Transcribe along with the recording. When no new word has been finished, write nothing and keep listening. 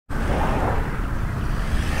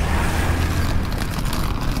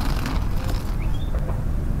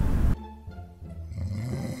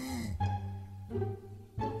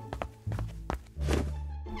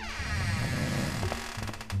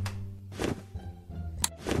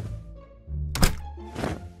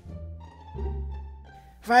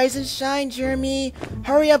Rise and shine, Jeremy.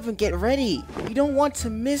 Hurry up and get ready. You don't want to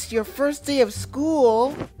miss your first day of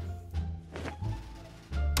school.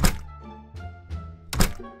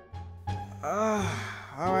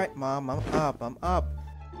 Alright, Mom, I'm up.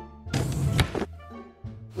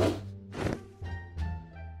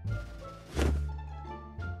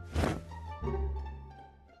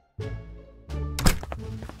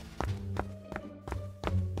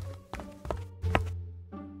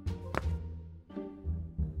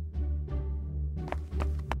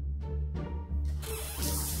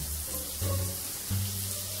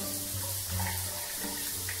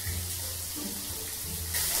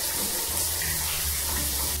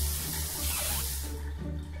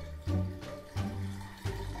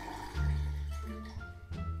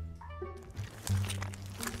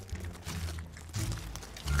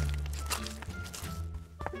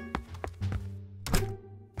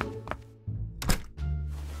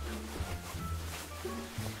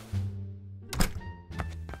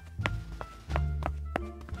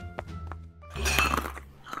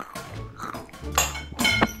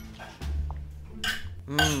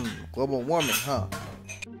 Global warming, huh?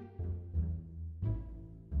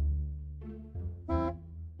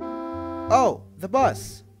 Oh, the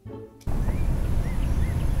bus.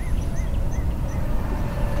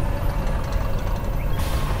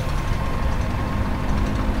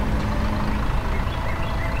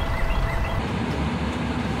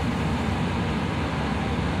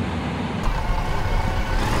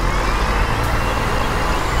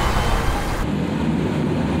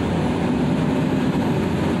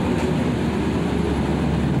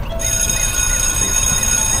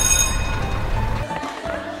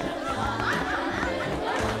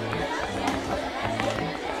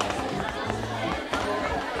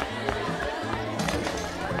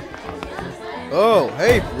 Oh,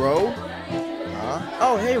 hey, bro. Huh?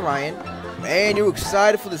 Oh, hey, Ryan. Man, you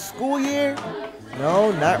excited for the school year?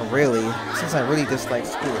 No, not really, since I really dislike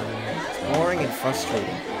school. It's boring and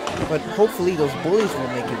frustrating. But hopefully those bullies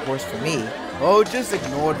won't make it worse for me. Oh, just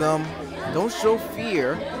ignore them. Don't show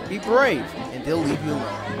fear. Be brave, and they'll leave you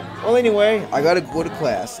alone. Well, anyway, I gotta go to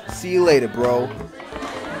class. See you later, bro.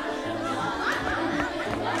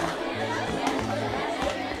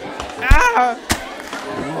 Ah!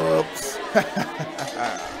 Whoops.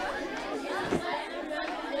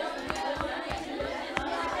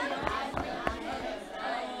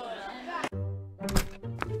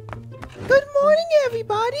 Good morning,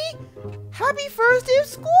 everybody! Happy first day of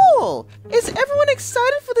school! Is everyone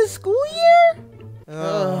excited for the school year?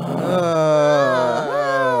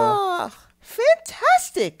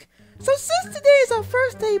 Fantastic! So since today is our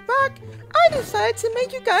first day back, I decided to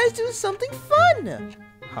make you guys do something fun!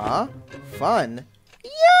 Huh? Fun?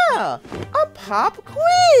 Yeah! A pop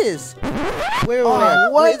quiz! Wait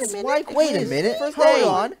a minute. Hold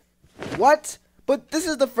on. What? But this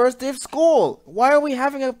is the first day of school. Why are we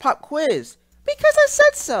having a pop quiz? Because I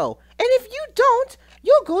said so. And if you don't,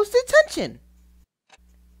 you'll go to detention.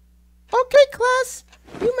 Okay, class.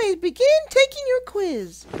 You may begin taking your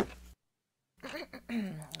quiz. Alright.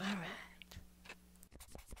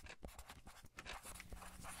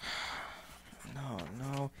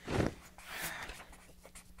 No.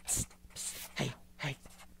 Hey.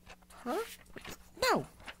 Huh? No.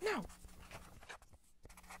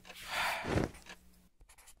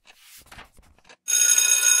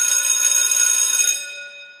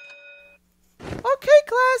 Okay,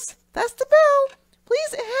 class. That's the bell.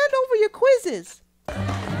 Please hand over your quizzes.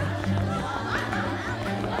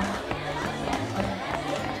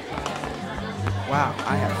 Wow,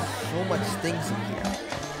 I have so much things in here.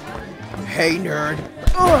 Hey, nerd.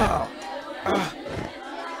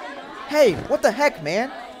 Hey, what the heck,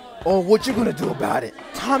 man? Oh, what you gonna do about it?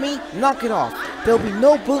 Tommy, knock it off. There'll be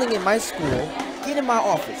no bullying in my school. Get in my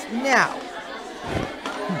office, now.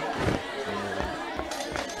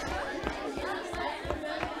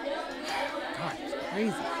 God, it's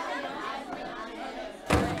crazy.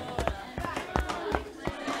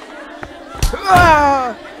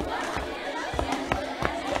 Ah!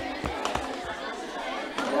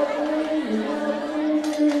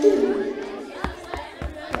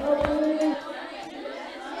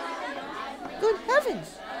 Good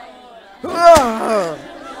heavens!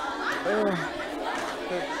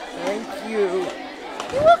 Thank you.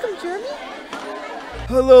 You're welcome, Jeremy.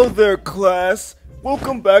 Hello there, class.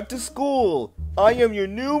 Welcome back to school. I am your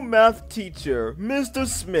new math teacher, Mr.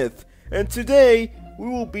 Smith, and today we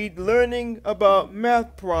will be learning about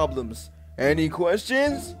math problems. Any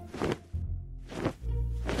questions?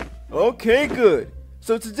 Okay, good.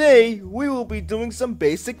 So today we will be doing some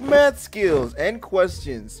basic math skills and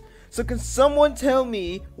questions. So can someone tell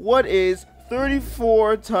me what is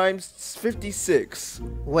 34 times 56.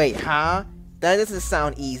 Wait, huh? That doesn't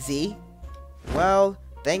sound easy. Well,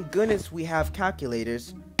 thank goodness we have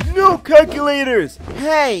calculators. No calculators!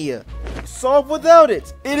 Hey! Solve without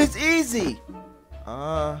it. It is easy.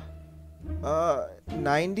 90?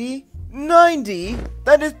 90?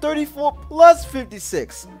 That is 34 plus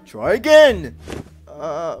 56. Try again.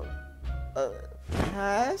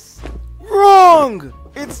 Pass? Wrong!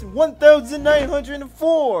 It's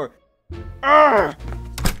 1904. Ah!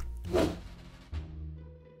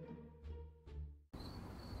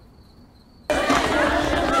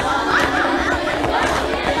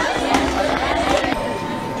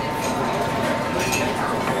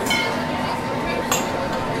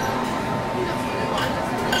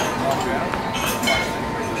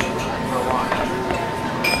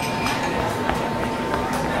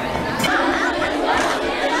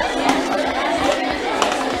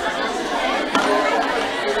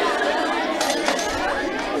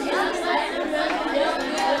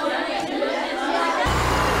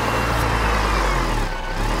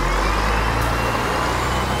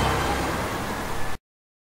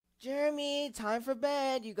 Jeremy, time for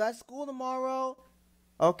bed. You got school tomorrow.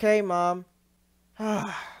 Okay, Mom.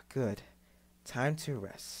 Ah, good. Time to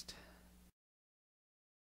rest.